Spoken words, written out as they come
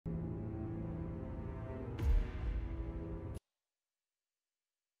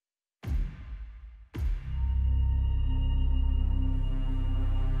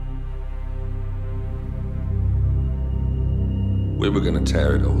were gonna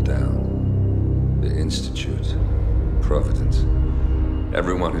tear it all down. The Institute, Providence,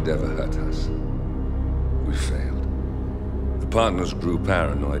 everyone who'd ever hurt us. We failed. The partners grew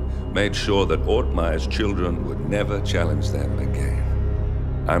paranoid, made sure that Ortmeyer's children would never challenge them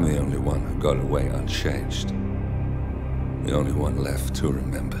again. I'm the only one who got away unchanged. The only one left who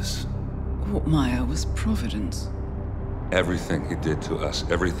remembers. Ortmeyer was Providence. Everything he did to us,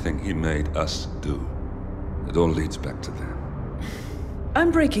 everything he made us do, it all leads back to them. I'm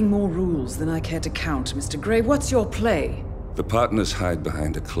breaking more rules than I care to count, Mr. Grey. What's your play? The partners hide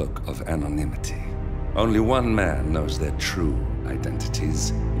behind a cloak of anonymity. Only one man knows their true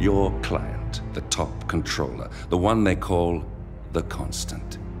identities. Your client, the top controller, the one they call the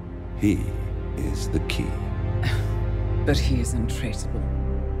Constant. He is the key. But he is untraceable.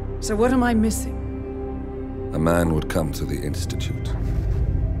 So what am I missing? A man would come to the Institute.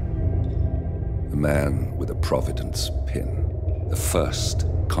 A man with a Providence pin. The first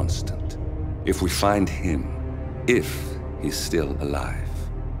Constant. If we find him, if he's still alive,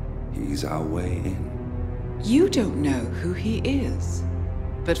 he's our way in. You don't know who he is,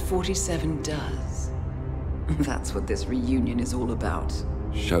 but 47 does. That's what this reunion is all about.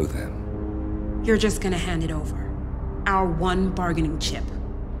 Show them. You're just gonna hand it over. Our one bargaining chip.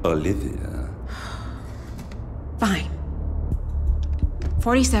 Olivia. Fine.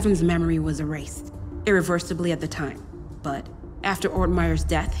 47's memory was erased, irreversibly at the time. But after Ortmeyer's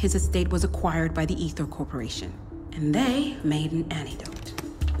death, his estate was acquired by the Ether Corporation. And they made an antidote.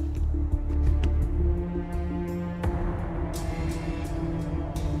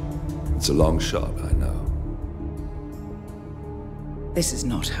 It's a long shot, I know. This is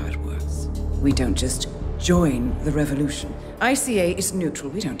not how it works. We don't just join the revolution. ICA is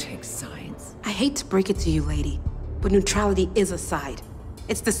neutral. We don't take sides. I hate to break it to you, lady, but neutrality is a side.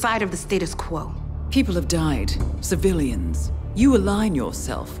 It's the side of the status quo. People have died. Civilians. You align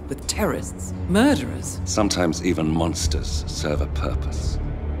yourself with terrorists, murderers. Sometimes even monsters serve a purpose.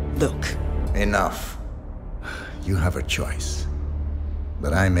 Look. Enough. You have a choice.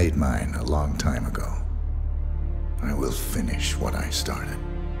 But I made mine a long time ago. I will finish what I started.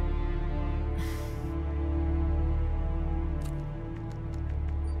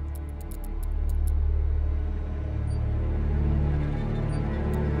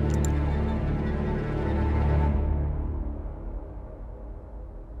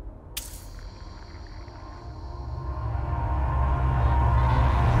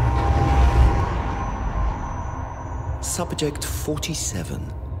 Subject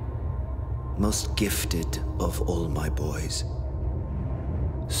 47. Most gifted of all my boys.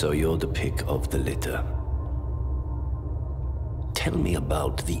 So you're the pick of the litter. Tell me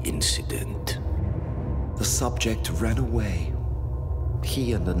about the incident. The subject ran away.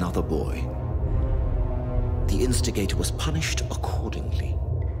 He and another boy. The instigator was punished accordingly.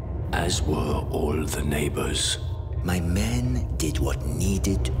 As were all the neighbors. My men did what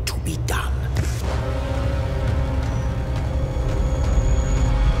needed to be done.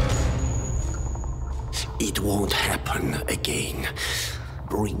 It won't happen again.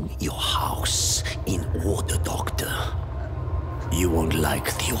 Bring your house in order, Doctor. You won't like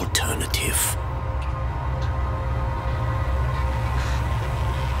the alternative.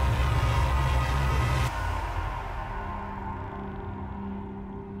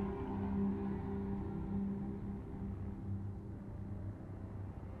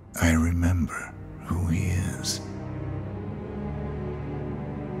 I remember who he is.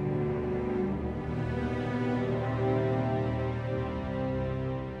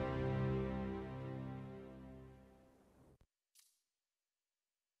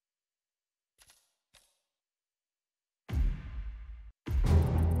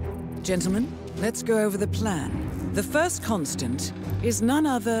 Gentlemen, let's go over the plan. The first Constant is none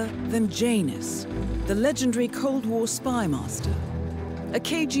other than Janus, the legendary Cold War spy master. A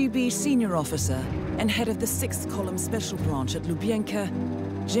KGB senior officer and head of the 6th Column Special Branch at Lubyanka,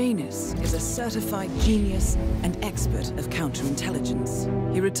 Janus is a certified genius and expert of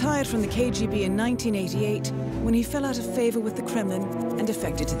counterintelligence. He retired from the KGB in 1988 when he fell out of favor with the Kremlin and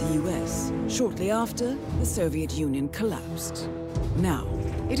defected to the US. Shortly after, the Soviet Union collapsed. Now,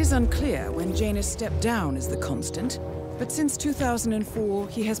 it is unclear when Janus stepped down as the Constant, but since 2004,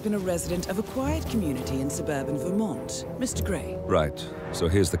 he has been a resident of a quiet community in suburban Vermont. Mr. Grey. Right. So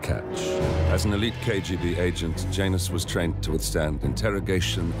here's the catch. As an elite KGB agent, Janus was trained to withstand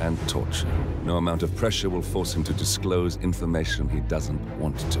interrogation and torture. No amount of pressure will force him to disclose information he doesn't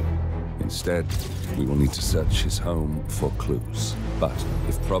want to. Instead, we will need to search his home for clues. But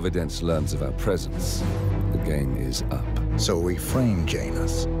if Providence learns of our presence, the game is up. So we frame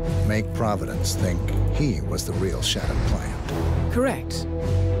Janus, make Providence think he was the real Shadow Client. Correct.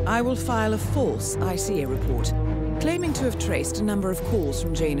 I will file a false ICA report, claiming to have traced a number of calls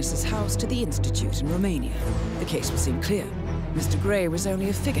from Janus's house to the Institute in Romania. The case will seem clear. Mr. Gray was only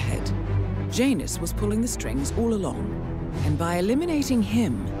a figurehead. Janus was pulling the strings all along. And by eliminating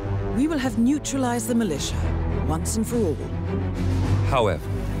him, we will have neutralized the militia, once and for all. However,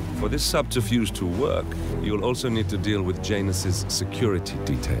 for this subterfuge to work, you'll also need to deal with Janus's security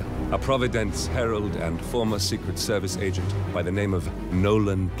detail. A Providence herald and former Secret Service agent by the name of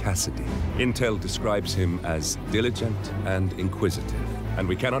Nolan Cassidy. Intel describes him as diligent and inquisitive, and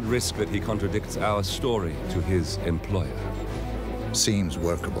we cannot risk that he contradicts our story to his employer. Seems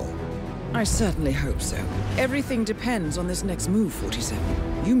workable. I certainly hope so. Everything depends on this next move,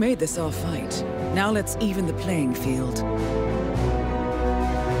 47. You made this our fight. Now let's even the playing field.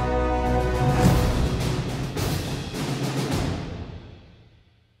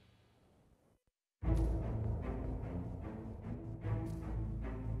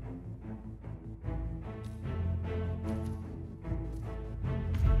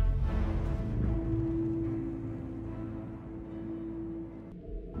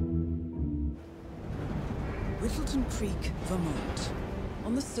 Whittleton Creek, Vermont.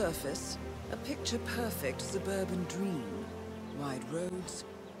 On the surface, a picture-perfect suburban dream. Wide roads,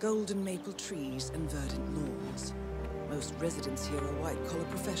 golden maple trees, and verdant lawns. Most residents here are white-collar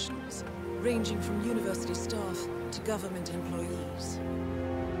professionals, ranging from university staff to government employees.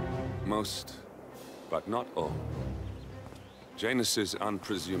 Most, but not all. Janus's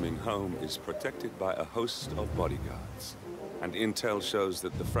unpresuming home is protected by a host of bodyguards, and intel shows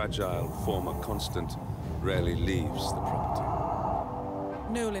that the fragile former constant rarely leaves the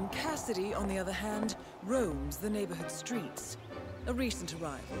property. Nolan Cassidy, on the other hand, roams the neighborhood streets. A recent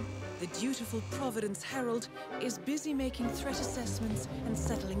arrival, the dutiful Providence Herald is busy making threat assessments and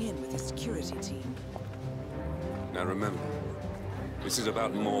settling in with his security team. Now remember, this is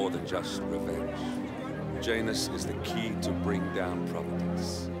about more than just revenge. Janus is the key to bring down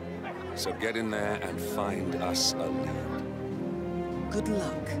Providence. So get in there and find us a lead. Good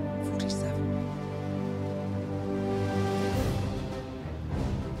luck,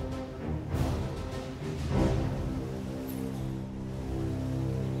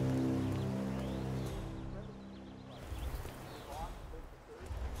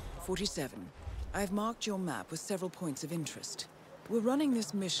 47. I've marked your map with several points of interest. We're running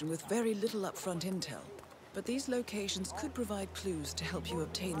this mission with very little upfront intel, but these locations could provide clues to help you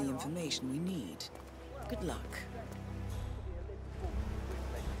obtain the information we need. Good luck.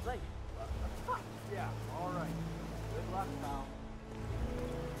 Yeah, all right. Good luck, pal.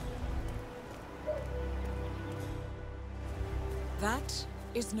 That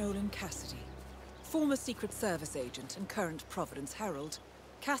is Nolan Cassidy, former Secret Service agent and current Providence Herald.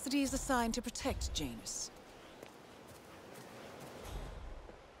 Cassidy is assigned to protect Janus.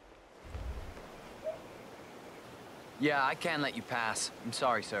 Yeah, I can't let you pass. I'm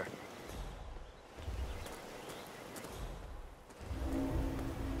sorry, sir.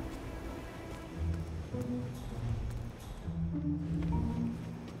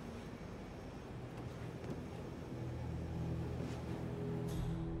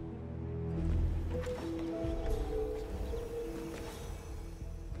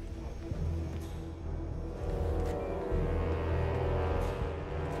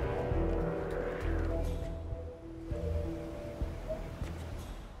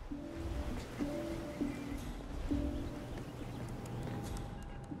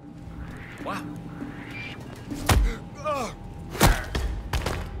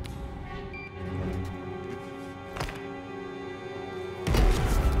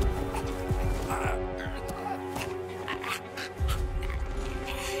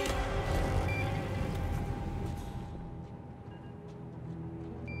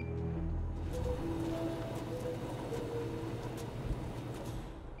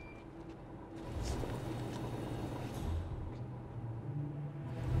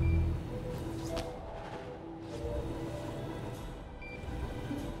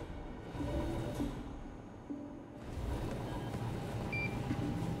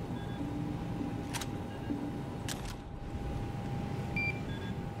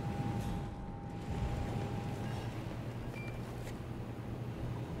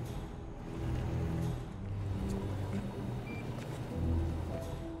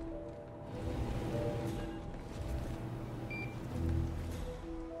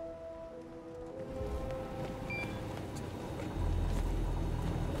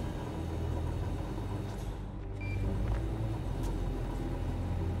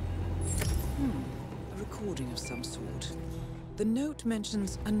 recording of some sort. The note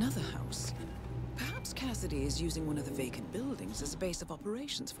mentions another house. Perhaps Cassidy is using one of the vacant buildings as a base of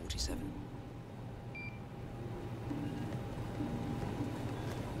operations, 47.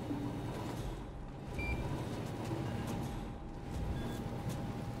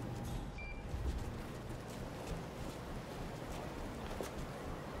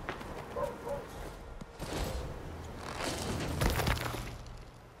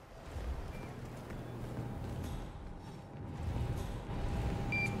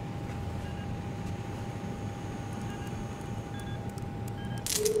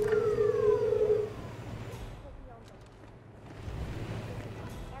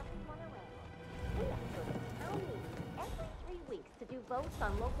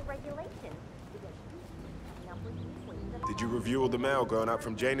 On local regulations. Did you review all the mail going out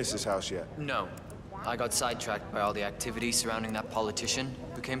from Janus's house yet? No. I got sidetracked by all the activity surrounding that politician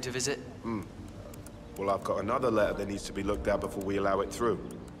who came to visit. Well, I've got another letter that needs to be looked at before we allow it through.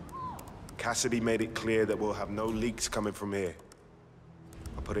 Cassidy made it clear that we'll have no leaks coming from here.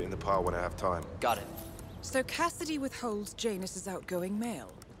 I'll put it in the pile when I have time. Got it. So Cassidy withholds Janus's outgoing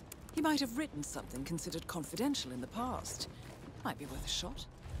mail. He might have written something considered confidential in the past. Might be worth a shot.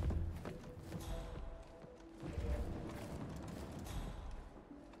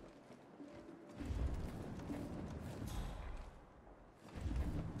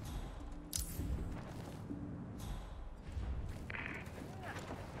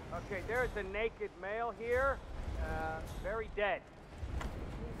 Okay, there's a naked male here. Very dead.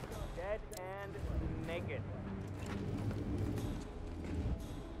 Dead and naked.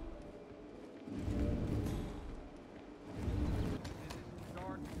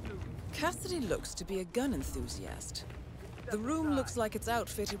 Cassidy looks to be a gun enthusiast. The room looks like it's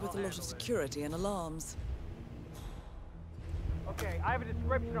outfitted with a lot of security and alarms. Okay, I have a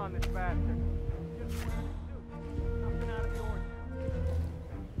description on this bastard. Just wearing a suit. Nothing out of the ordinary.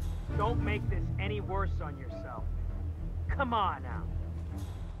 Don't make this any worse on yourself. Come on now.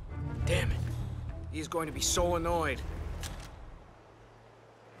 Damn it. He's going to be so annoyed.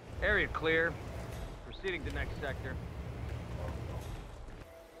 Area clear. Proceeding to next sector.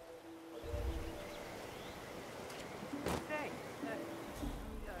 Say, you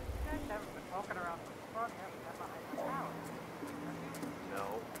guys haven't been walking around the front, have you? Behind the tower. No.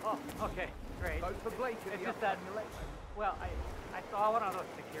 Oh, okay, great. It's just that, well, I saw one of those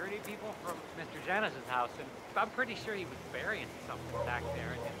security people from Mr. Janus's house, and I'm pretty sure he was burying something back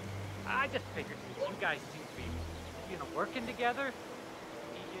there. And I just figured since you guys seem to be, working together,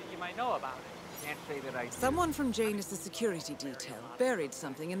 you might know about it. Can't say that I do. Someone from Janus's security detail buried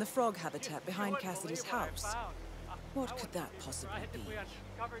something in the frog habitat behind Cassidy's house. What could that possibly be?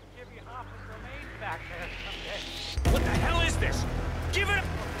 What What the hell is this? Give it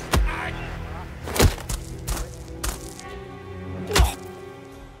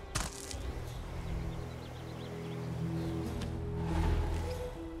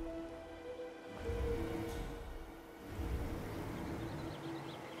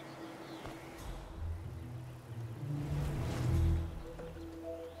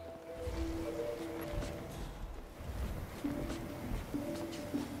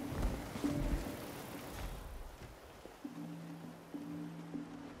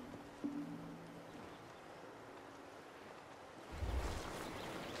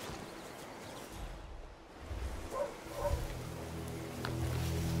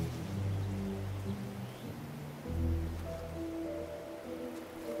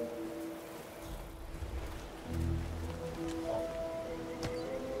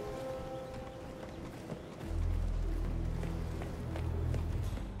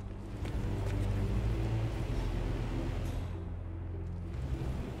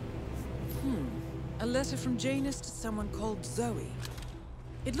A letter from Janus to someone called Zoe.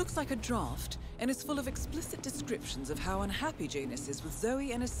 It looks like a draft, and is full of explicit descriptions of how unhappy Janus is with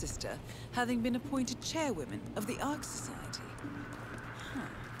Zoe and his sister having been appointed chairwomen of the Ark Society. Huh.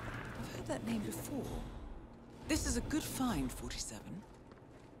 I've heard that name before. This is a good find, 47.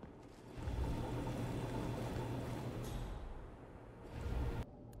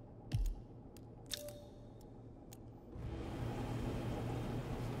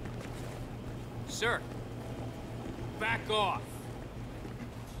 Sir, back off.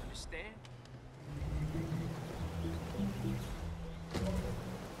 Understand?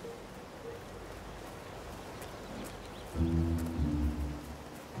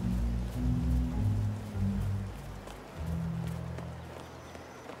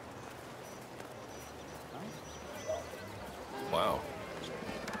 Wow.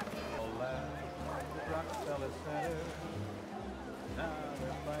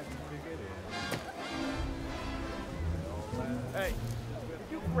 Hey,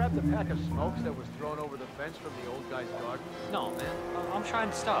 did you grab the pack of smokes that was thrown over the fence from the old guy's garden? No, man. I'm trying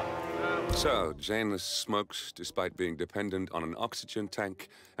to stop. So, Janus smokes despite being dependent on an oxygen tank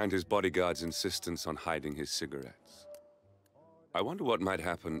and his bodyguard's insistence on hiding his cigarettes. I wonder what might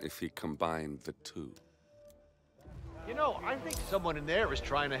happen if he combined the two. You know, I think someone in there is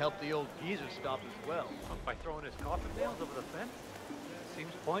trying to help the old geezer stop as well. By throwing his coffin nails over the fence?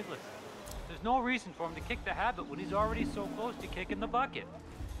 Seems pointless. There's no reason for him to kick the habit when he's already so close to kicking the bucket.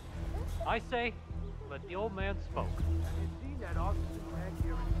 I say, let the old man smoke. Have you seen that oxygen tank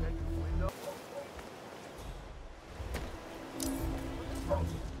here in the bedroom window?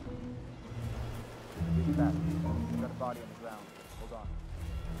 He's back. We've got a body on the ground. Hold on.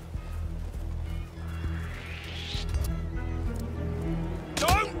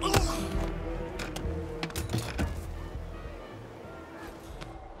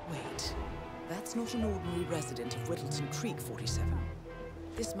 Wait, that's not an ordinary resident of Whittleton Creek 47.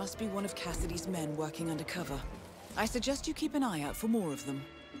 This must be one of Cassidy's men working undercover. I suggest you keep an eye out for more of them.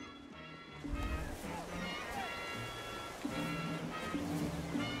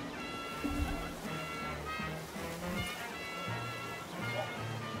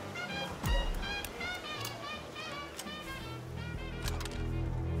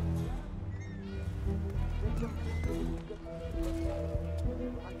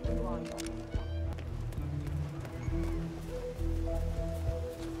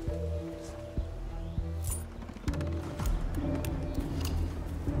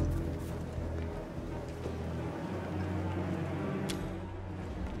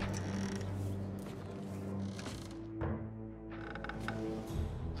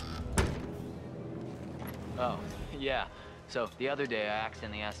 Oh, yeah. So, the other day I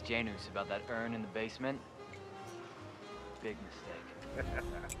accidentally asked Janus about that urn in the basement. Big mistake.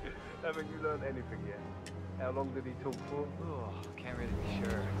 Haven't you learned anything yet? How long did he talk for? Oh, can't really be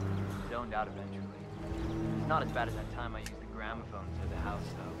sure. Zoned out eventually. It's not as bad as that time I used the gramophone to the house,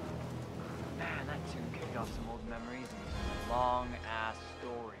 though. Man, that tune kicked off some old memories and some long-ass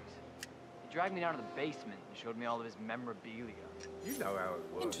stories. He dragged me down to the basement and showed me all of his memorabilia. You know how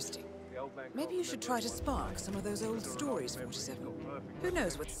it works. Interesting. Maybe you should try to spark some of those old stories, 47. Who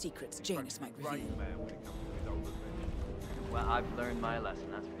knows what secrets Janus might reveal? Well, I've learned my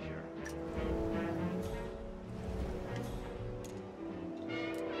lesson, that's for sure.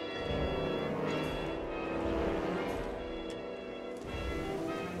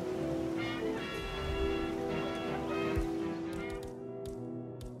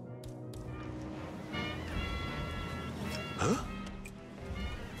 Huh?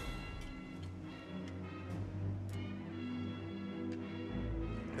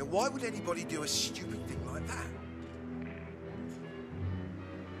 Now, why would anybody do a stupid thing like that?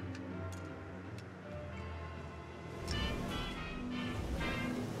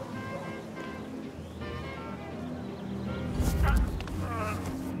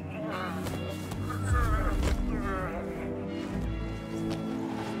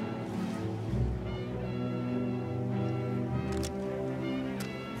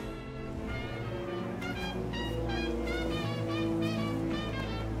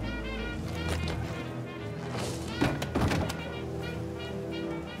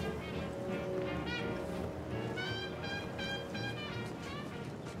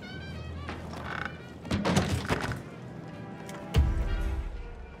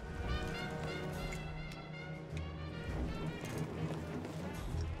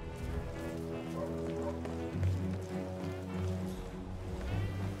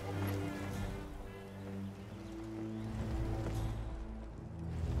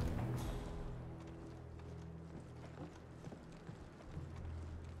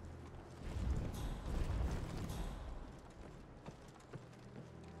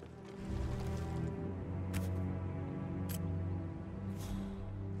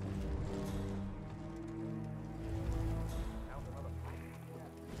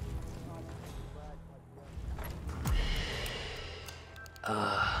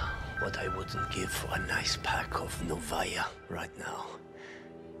 What I wouldn't give for a nice pack of Novaya right now.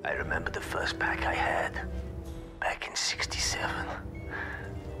 I remember the first pack I had, back in '67.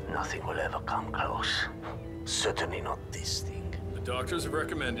 Nothing will ever come close. Certainly not this thing. The doctors have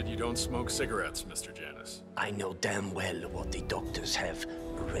recommended you don't smoke cigarettes, Mr. Janus. I know damn well what the doctors have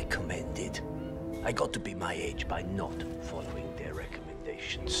recommended. I got to be my age by not following their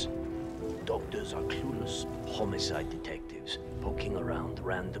recommendations. Doctors are clueless homicide detectives, poking around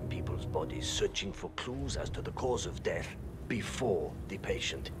random people's bodies, searching for clues as to the cause of death before the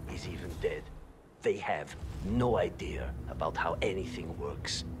patient is even dead. They have no idea about how anything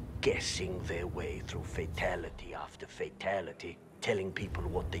works, guessing their way through fatality after fatality, telling people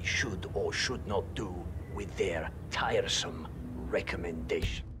what they should or should not do with their tiresome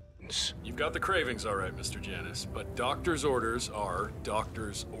recommendations. You've got the cravings all right, Mr. Janus, but doctor's orders are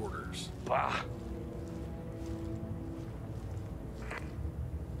doctor's orders. Bah!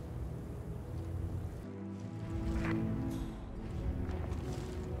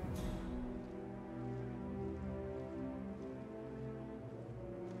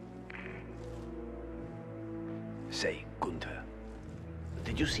 Say, Gunther,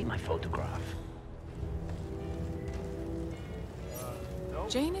 did you see my photograph?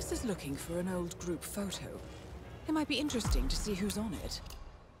 Janus is looking for an old group photo. It might be interesting to see who's on it.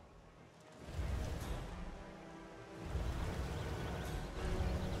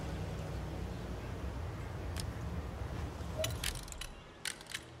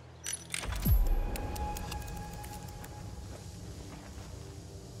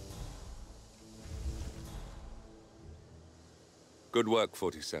 Good work,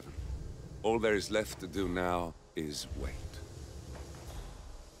 47. All there is left to do now is wait.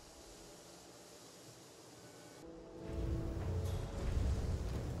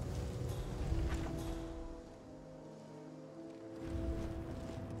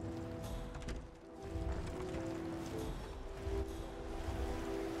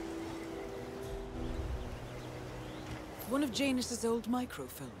 One of Janus's old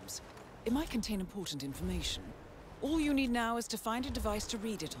microfilms. It might contain important information. All you need now is to find a device to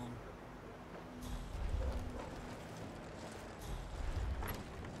read it on.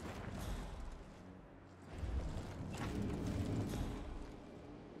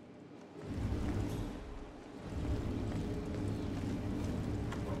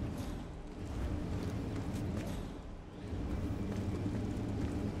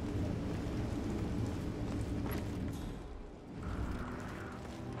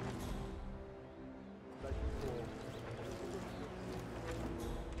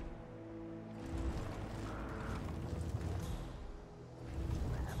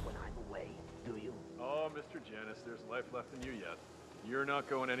 Mr. Janus, there's life left in you yet. You're not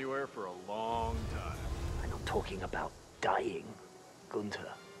going anywhere for a long time. I'm not talking about dying, Gunther.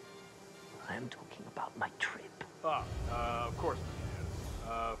 I am talking about my trip. Of course, Mr.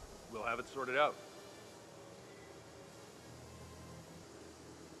 Janus. We'll have it sorted out.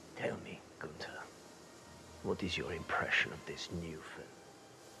 Tell me, Gunther, what is your impression of this new film?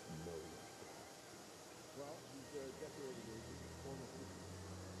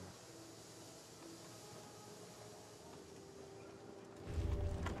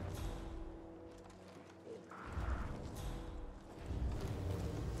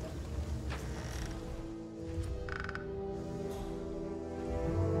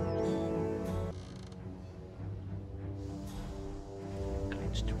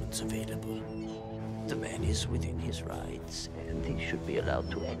 Instruments available. The man is within his rights, and he should be allowed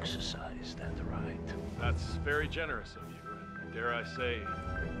to exercise that right. That's very generous of you, and dare I say,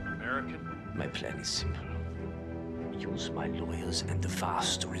 American? My plan is simple. Use my lawyers and the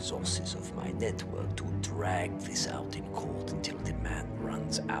vast resources of my network to drag this out in court until the man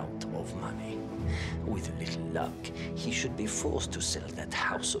runs out of money. With a little luck, he should be forced to sell that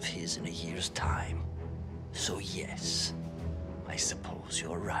house of his in a year's time. So yes, I suppose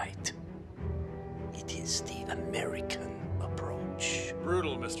you're right. It is the American approach.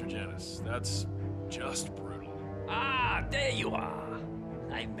 Brutal, Mr. Janus. That's just brutal. Ah, there you are.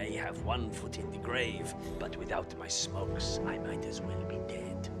 I may have one foot in the grave, but without my smokes, I might as well be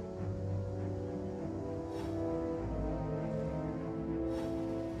dead.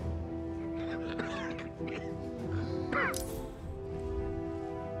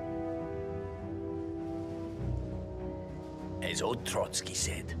 As old Trotsky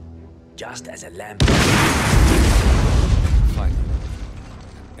said, just as a lamb... Finally,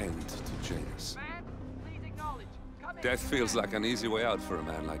 end to Janus. Death feels like an easy way out for a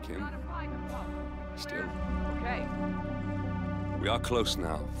man like him. Still. Okay. We are close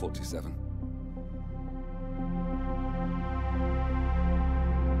now, 47.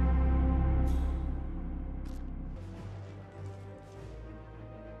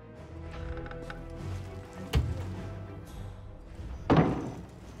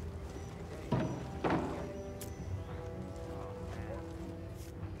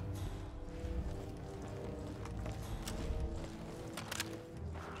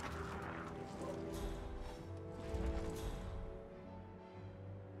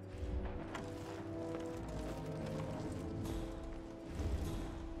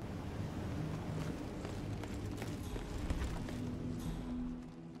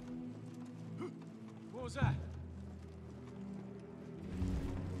 was that?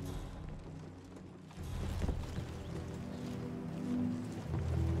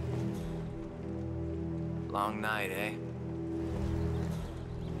 Long night, eh?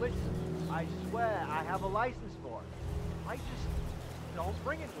 Listen, I swear I have a license for it. I just don't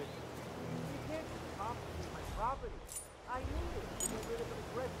bring it with me. You can't just confiscate my property. I need it to get rid of an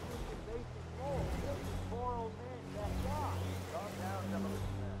aggressively invasive mole. This poor old man's backyard. Calm down,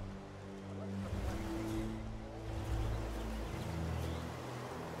 demolition man.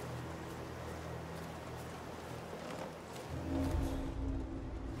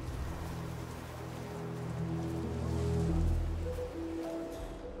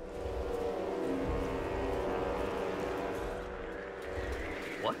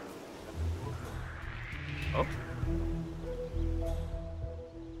 What? Oh?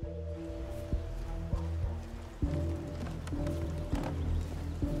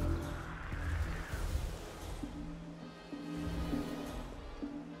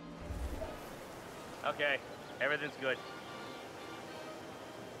 Okay, everything's good.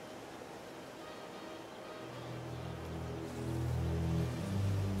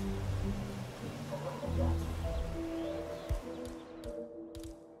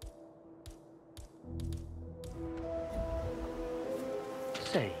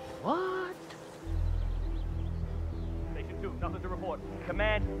 Say what? Station 2, nothing to report.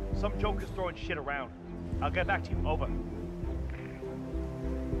 Command, some joker's throwing shit around. I'll get back to you. Over.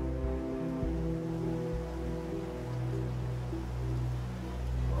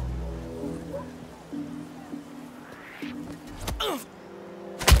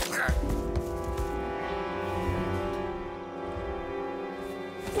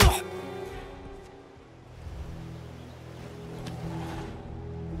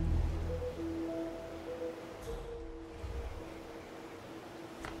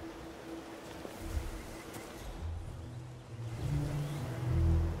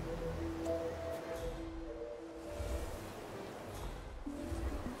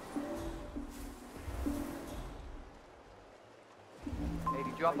 Hey, did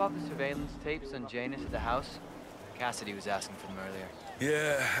you drop off the surveillance tapes on Janus at the house? Cassidy was asking for them earlier.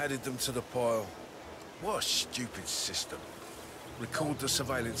 Yeah, added them to the pile. What a stupid system. Record the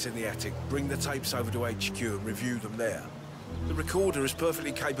surveillance in the attic, bring the tapes over to HQ and review them there. The recorder is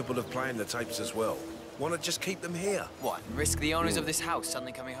perfectly capable of playing the tapes as well. Why not just keep them here? What, and risk the owners of this house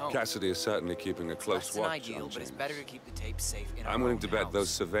suddenly coming home? Cassidy is certainly keeping a close That's watch an ideal, on but it's James. better to keep the tapes safe in our I'm willing own to bet house. those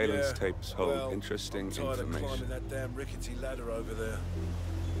surveillance Yeah, tapes hold well, interesting I'm tired of information. climbing that damn rickety ladder over there.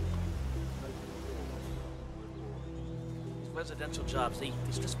 Residential jobs, they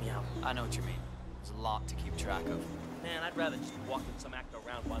stress me out. I know what you mean. There's a lot to keep track of. Man, I'd rather just be walking some actor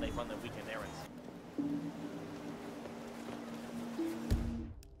around while they run their weekend errands.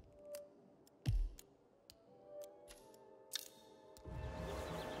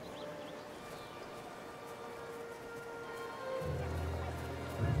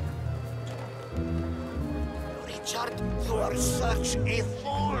 Richard, you are such a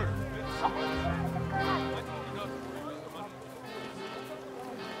fool!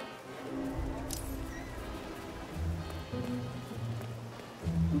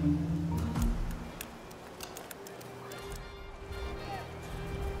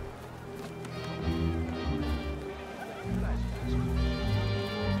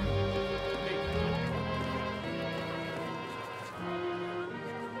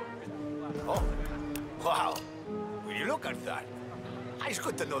 Oh, wow. Will you look at that? It's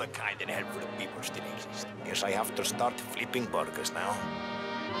good to know the kind that help for the people still exist. Guess I have to start flipping burgers now.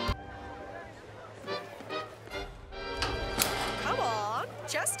 Come on,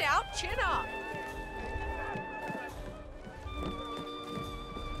 chest out, chin up.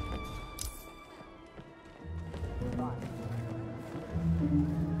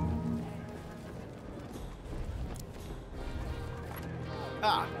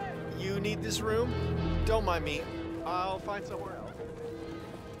 Ah, you need this room? Don't mind me. I'll find somewhere else.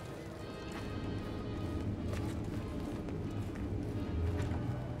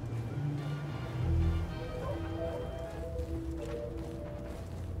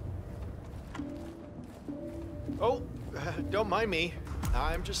 Oh, don't mind me.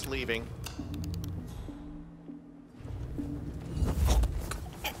 I'm just leaving.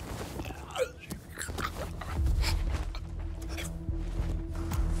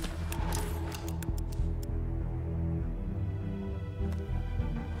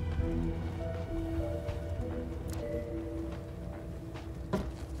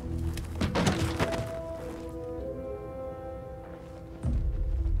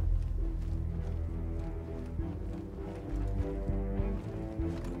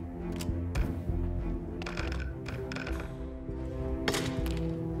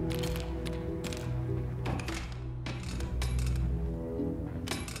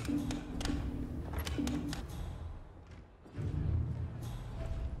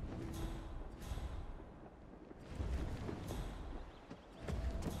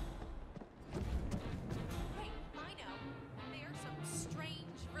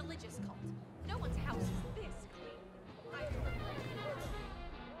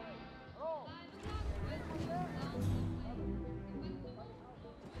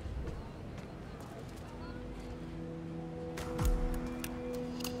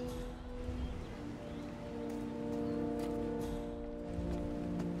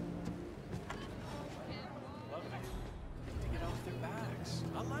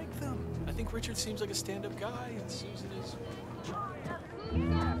 think Richard seems like a stand-up guy, and Susan is...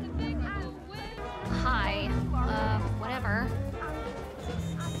 Hi. Whatever.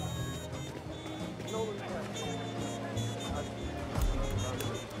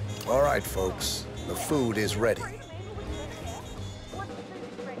 All right, folks. The food is ready.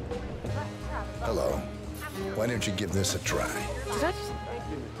 Hello. Why don't you give this a try?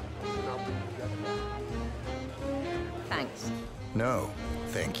 Thanks. No,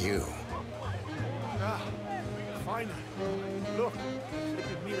 thank you. Ah, finally. Look, they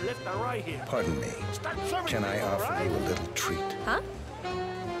give me left and right here. Pardon me. Start serving Can I me, all offer right? you a little treat? Huh?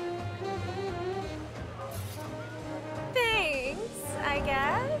 Thanks, I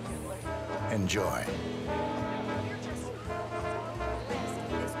guess. Enjoy.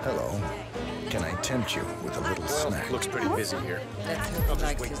 Hello. Can I tempt you with a little snack? Looks pretty busy here. Let's hope I'll he just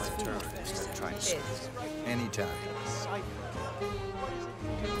likes wait his my food. turn instead of trying to sneak. Anytime. I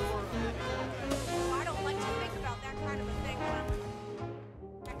don't like to think about that kind of a thing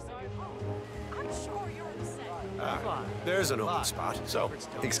when I'm sure you're the same. Ah, There's an open spot, so...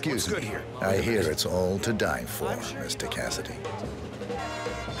 Excuse what's me. good here? I hear it's all to die for, Mr. Cassidy.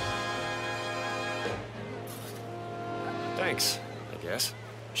 Thanks, I guess.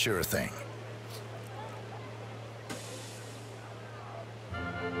 Sure thing.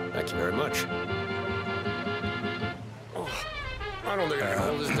 Thank you very much. Oh, I don't think I can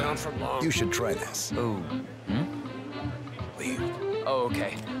hold this down for long. You should try this. Oh. Leave. Oh,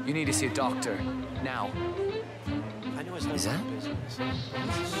 okay. You need to see a doctor. Now. I know it's not Is that? my business.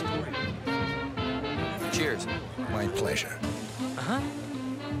 It's a story. Cheers. My pleasure. Uh-huh.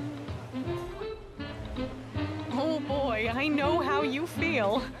 Oh boy, I know how you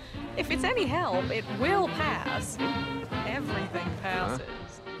feel. If it's any help, it will pass. Everything passes.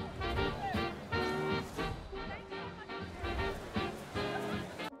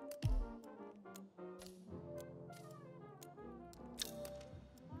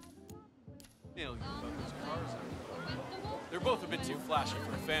 You know, about those cars. They're both a bit too flashy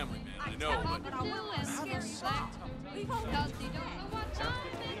for a family man, I know, but... I will scare you off. Leave home. Sounds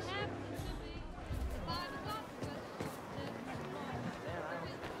good to me, sir.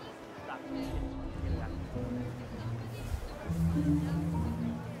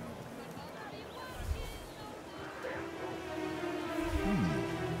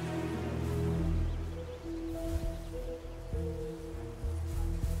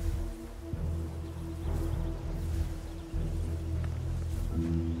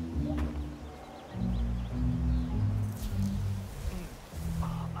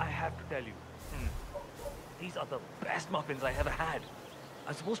 I have to tell you, these are the best muffins I ever had.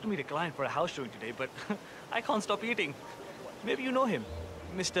 I'm supposed to meet a client for a house showing today, but I can't stop eating. Maybe you know him,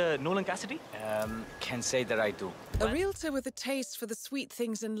 Mr. Nolan Cassidy? Can say that I do. A realtor with a taste for the sweet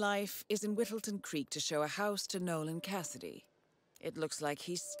things in life is in Whittleton Creek to show a house to Nolan Cassidy. It looks like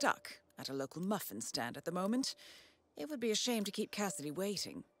he's stuck at a local muffin stand at the moment. It would be a shame to keep Cassidy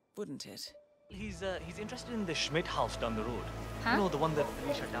waiting, wouldn't it? He's interested in the Schmidt house down the road. Huh? You know, the one that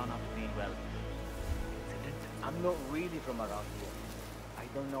we shut down after the, well, incident. I'm not really from around here. I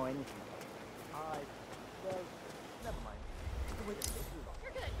don't know anything. Well, never mind. Wait a minute.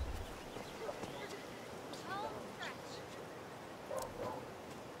 You're good. Oh, French.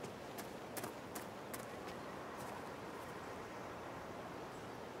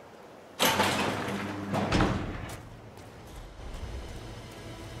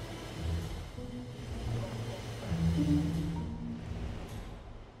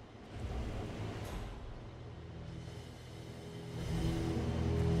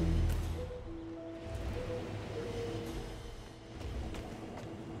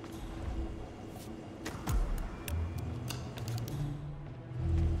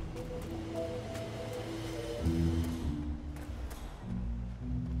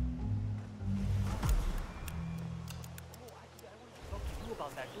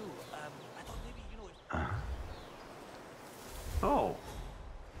 About that too. I thought maybe, you know, if... Oh.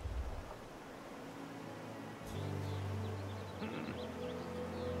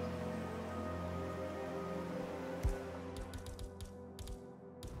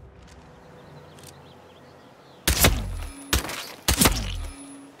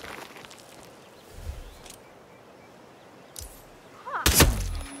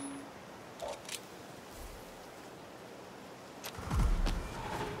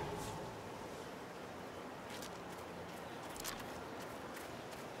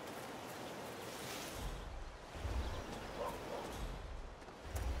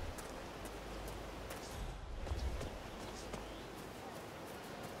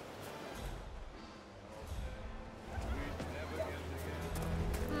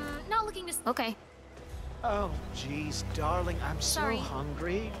 looking to... Okay. Oh, geez, darling, I'm Sorry. so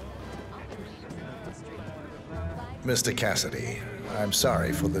hungry. Mr. Cassidy, I'm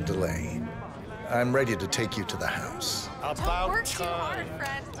sorry for the delay. I'm ready to take you to the house. About time.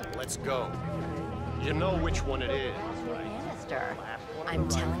 Let's go. You know which one it is. Bannister, I'm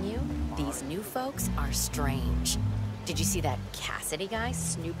telling you, these new folks are strange. Did you see that Cassidy guy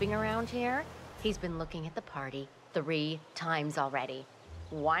snooping around here? He's been looking at the party 3 times already.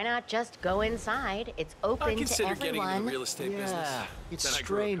 Why not just go inside? It's open I to consider getting into everyone. the real estate business. Yeah, it's Then I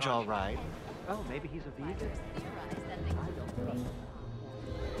grew up strange, all communism. right. Oh, maybe he's a vegan.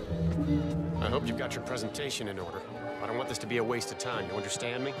 I hope you've got your presentation in order. I don't want this to be a waste of time, you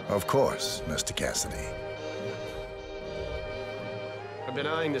understand me? Of course, Mr. Cassidy. I've been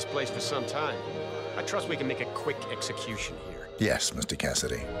eyeing this place for some time. I trust we can make a quick execution here. Yes, Mr.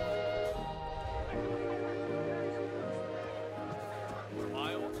 Cassidy.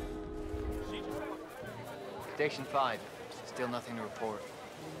 Station 5. Still nothing to report.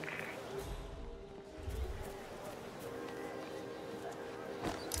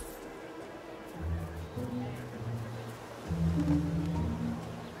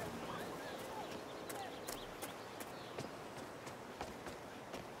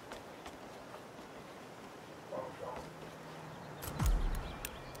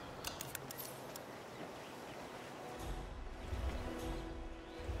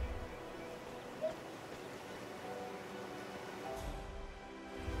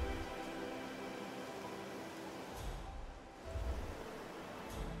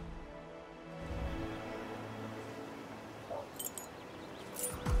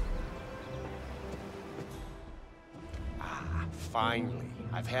 Finally.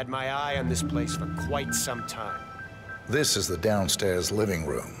 I've had my eye on this place for quite some time. This is the downstairs living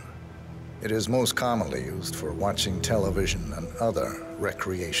room. It is most commonly used for watching television and other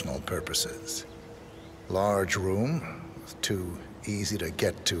recreational purposes. Large room with 2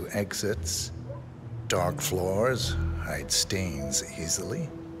 easy-to-get-to exits. Dark floors hide stains easily.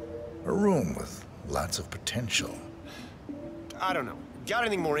 A room with lots of potential. I don't know. Got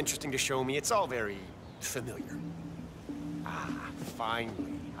anything more interesting to show me? It's all very familiar.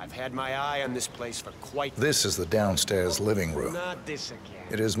 Finally. I've had my eye on this place for quite... This is the downstairs living room. Not this again.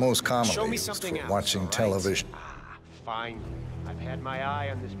 It is most Show commonly me used something for else, watching all right? television. Finally. I've had my eye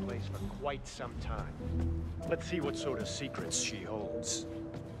on this place for quite some time. Let's see what sort of secrets she holds.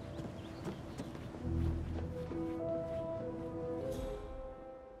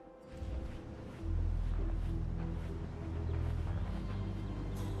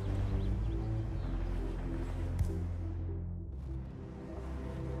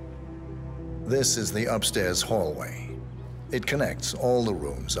 This is the upstairs hallway. It connects all the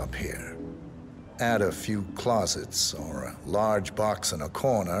rooms up here. Add a few closets or a large box in a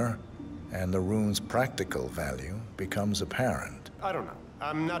corner, and the room's practical value becomes apparent. I don't know.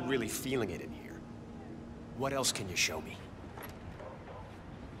 I'm not really feeling it in here. What else can you show me?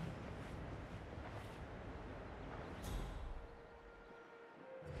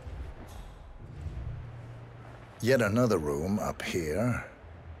 Yet another room up here.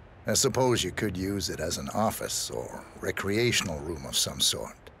 I suppose you could use it as an office or recreational room of some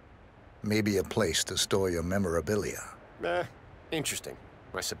sort. Maybe a place to store your memorabilia. Interesting,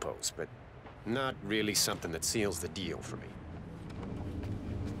 I suppose, but not really something that seals the deal for me.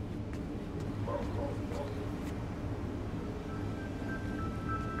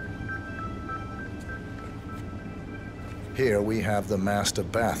 Here we have the master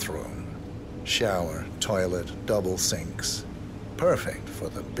bathroom. Shower, toilet, double sinks. Perfect for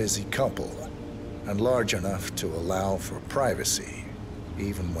the busy couple, and large enough to allow for privacy,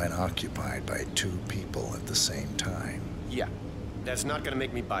 even when occupied by 2 people at the same time. Yeah, that's not gonna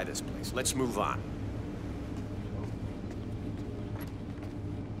make me buy this place. Let's move on.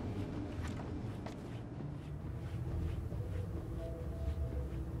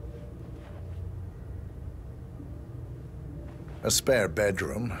 A spare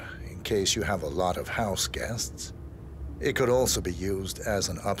bedroom, in case you have a lot of house guests. It could also be used as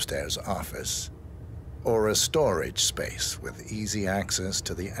an upstairs office, or a storage space with easy access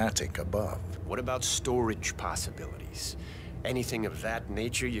to the attic above. What about storage possibilities? Anything of that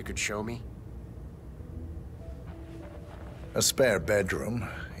nature you could show me? A spare bedroom,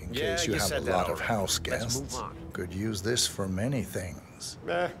 in case you have a said that lot of already. house Let's move guests. on. Could use this for many things.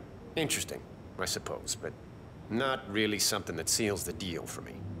 Interesting, I suppose, but not really something that seals the deal for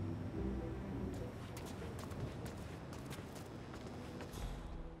me.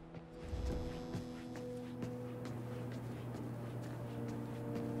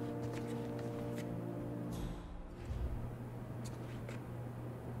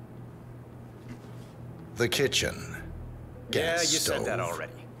 The kitchen. Yeah, Gas you said that stove,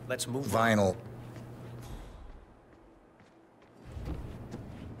 already. Let's move vinyl.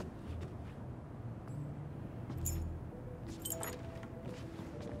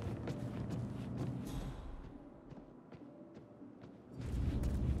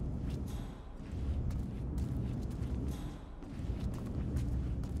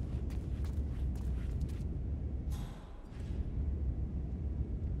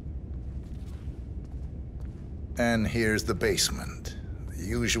 And here's the basement. The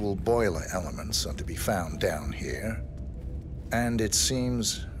usual boiler elements are to be found down here. And it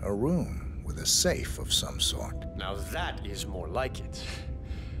seems a room with a safe of some sort. Now that is more like it.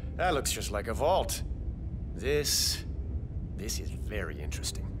 That looks just like a vault. This is very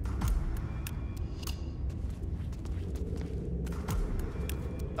interesting.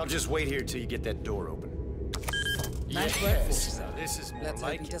 I'll just wait here till you get that door open. Nice work, Yes, Forsyth. now this is more Let's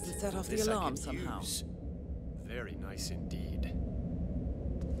like hope he it. doesn't set off the This I alarm could somehow. use. Very nice indeed.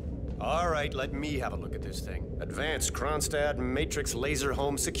 All right, let me have a look at this thing. Advanced Kronstadt Matrix Laser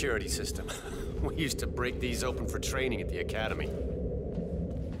Home Security System. We used to break these open for training at the academy.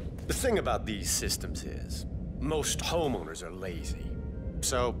 The thing about these systems is, most homeowners are lazy.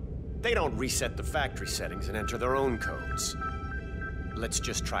 So, they don't reset the factory settings and enter their own codes. Let's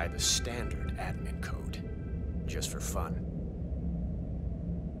just try the standard admin code, just for fun.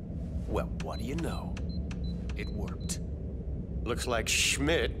 Well, what do you know? It worked. Looks like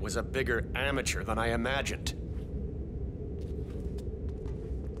Schmidt was a bigger amateur than I imagined.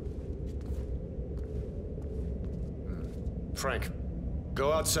 Frank,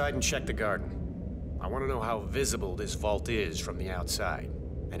 go outside and check the garden. I want to know how visible this vault is from the outside.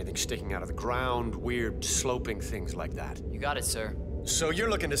 Anything sticking out of the ground, weird sloping things like that. You got it, sir. So you're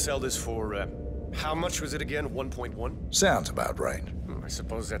looking to sell this for, how much was it again? 1.1? Sounds about right. I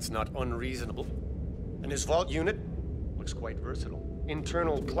suppose that's not unreasonable. And his vault unit looks quite versatile.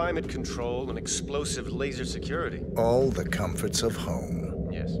 Internal climate control and explosive laser security. All the comforts of home.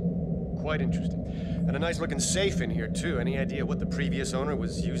 Yes, quite interesting. And a nice looking safe in here too. Any idea what the previous owner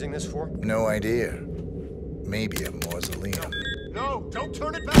was using this for? No idea. Maybe a mausoleum. No, don't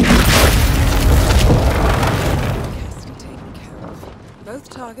turn it back! Custody taken care of. Both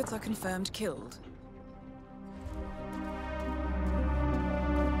targets are confirmed killed.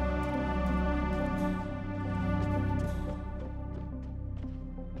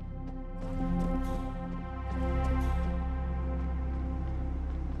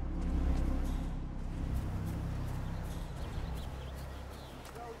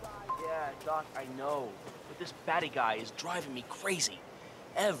 Yeah, Doc, I know. But this batty guy is driving me crazy.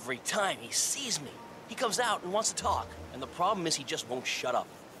 Every time he sees me, he comes out and wants to talk. And the problem is he just won't shut up.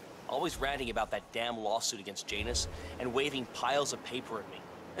 Always ranting about that damn lawsuit against Janus and waving piles of paper at me.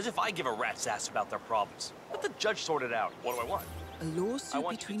 As if I give a rat's ass about their problems. Let the judge sort it out. What do I want? A lawsuit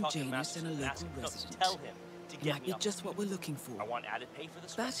between Janus and a local resident. Tell him to It get might me be up. just what we're looking for. I want added pay for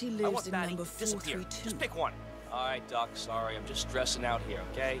this. Batty I lives want in Batty number to disappear. 432. Just pick one. All right, Doc. Sorry, I'm just stressing out here.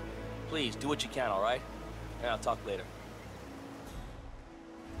 Okay? Please do what you can. All right? And I'll talk later.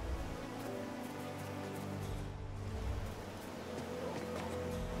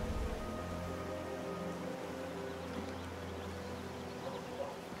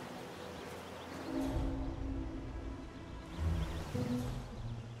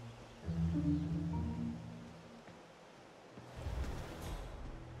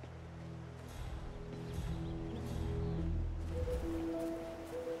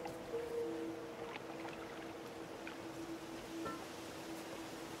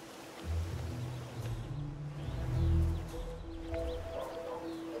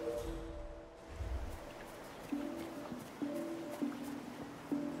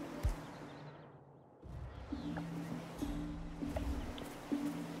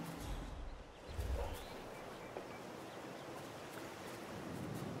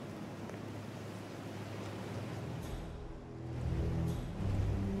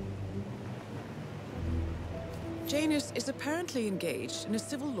 Janus is apparently engaged in a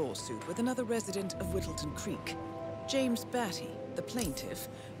civil lawsuit with another resident of Whittleton Creek. James Batty, the plaintiff,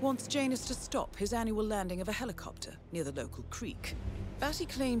 wants Janus to stop his annual landing of a helicopter near the local creek. Batty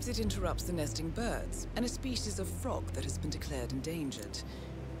claims it interrupts the nesting birds and a species of frog that has been declared endangered.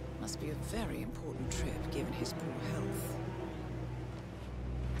 Must be a very important trip given his poor health.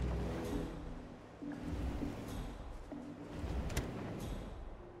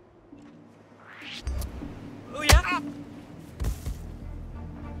 Oh, yeah?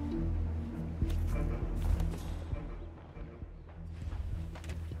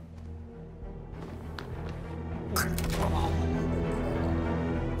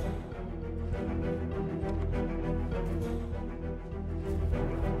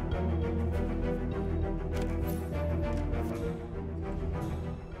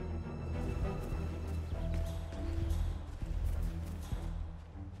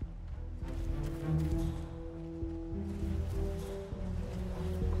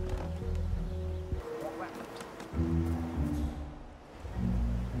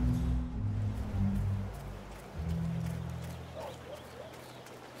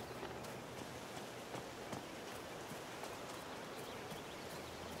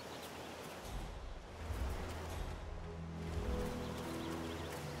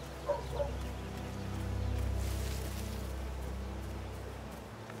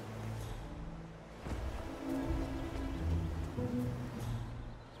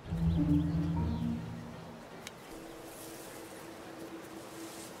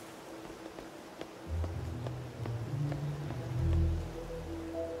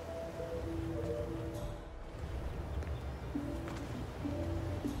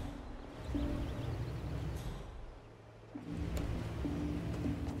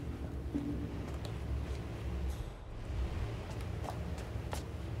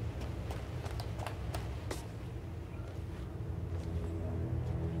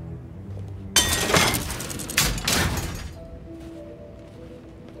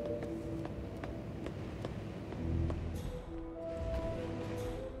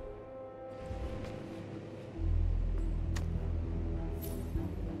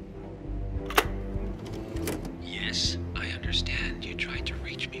 Yes, I understand you tried to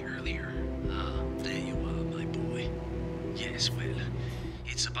reach me earlier. Ah, there you are, my boy. Yes, well,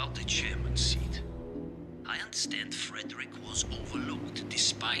 it's about the chairman's seat. I understand Frederick was overlooked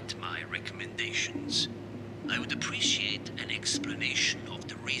despite my recommendations. I would appreciate an explanation of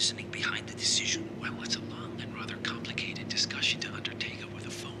the reasoning behind the decision. Well, it's a long and rather complicated discussion to undertake over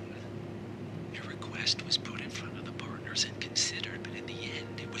the phone. Your request was put in front of the partners and considered, but in the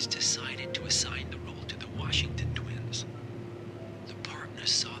end, it was decided to assign the role to the Washington twins. The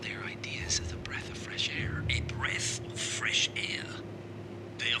partners saw their ideas as a breath of fresh air. A breath of fresh air.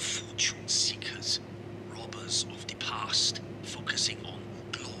 They are fortune seekers, robbers of the past, focusing on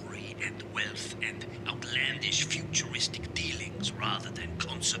glory and wealth and outlandish futuristic dealings rather than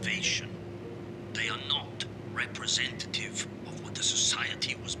conservation. They are not representative of what the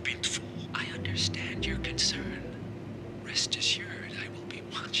society was built for. I understand your concern. Rest assured, I will be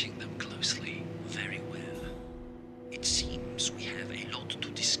watching them closely. Very well. It seems we have a lot to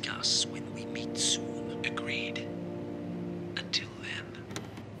discuss when we meet soon. Agreed. Until then.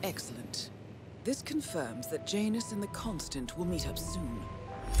 Excellent. This confirms that Janus and the Constant will meet up soon.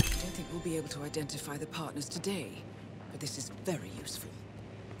 I don't think we'll be able to identify the partners today, but this is very useful.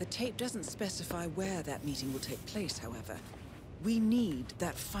 The tape doesn't specify where that meeting will take place, however. We need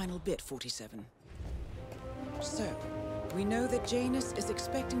that final bit, 47. So, we know that Janus is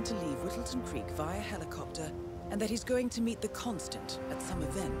expecting to leave Whittleton Creek via helicopter, and that he's going to meet the Constant at some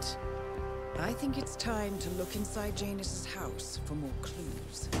event. I think it's time to look inside Janus's house for more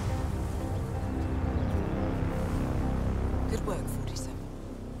clues. Good work, 47.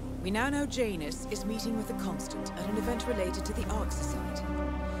 We now know Janus is meeting with the Constant at an event related to the Ark Society.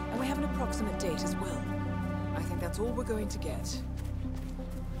 And we have an approximate date as well. I think that's all we're going to get.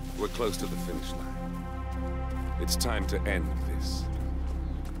 We're close to the finish line. It's time to end this.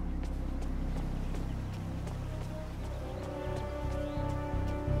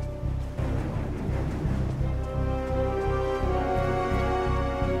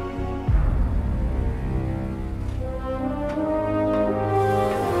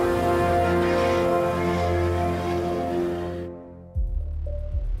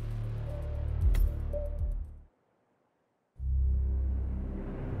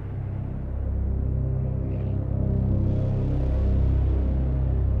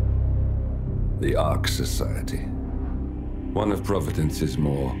 The Ark Society. One of Providence's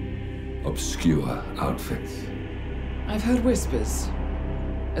more obscure outfits. I've heard whispers.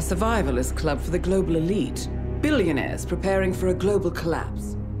 A survivalist club for the global elite. Billionaires preparing for a global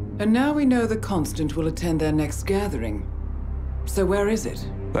collapse. And now we know the Constant will attend their next gathering. So where is it?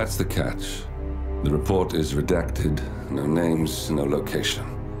 That's the catch. The report is redacted. No names, no location.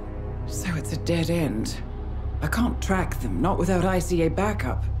 So it's a dead end. I can't track them, not without ICA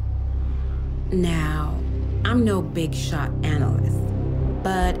backup. Now, I'm no big shot analyst,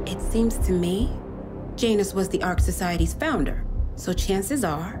 but it seems to me Janus was the Ark Society's founder, so chances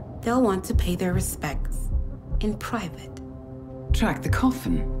are they'll want to pay their respects in private. Track the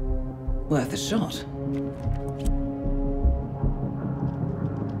coffin. Worth a shot.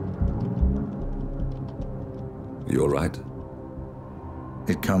 You all right?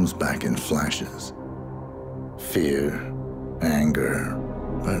 It comes back in flashes. Fear, anger,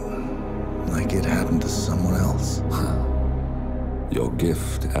 but like it happened to someone else. Your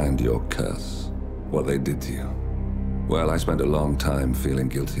gift and your curse. What they did to you. Well, I spent a long time feeling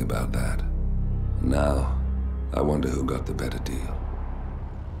guilty about that. Now, I wonder who got the better deal.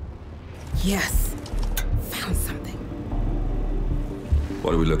 Yes. Found something.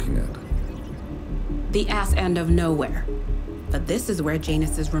 What are we looking at? The ass end of nowhere. But this is where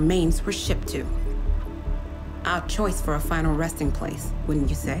Janus's remains were shipped to. Our choice for a final resting place, wouldn't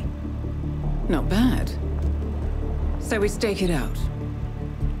you say? Not bad. So we stake it out.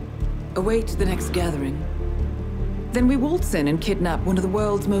 await the next gathering. Then we waltz in and kidnap one of the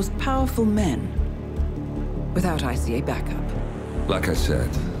world's most powerful men, without ICA backup. Like I said,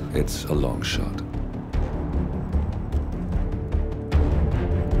 it's a long shot.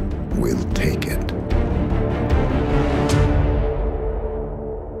 We'll take it.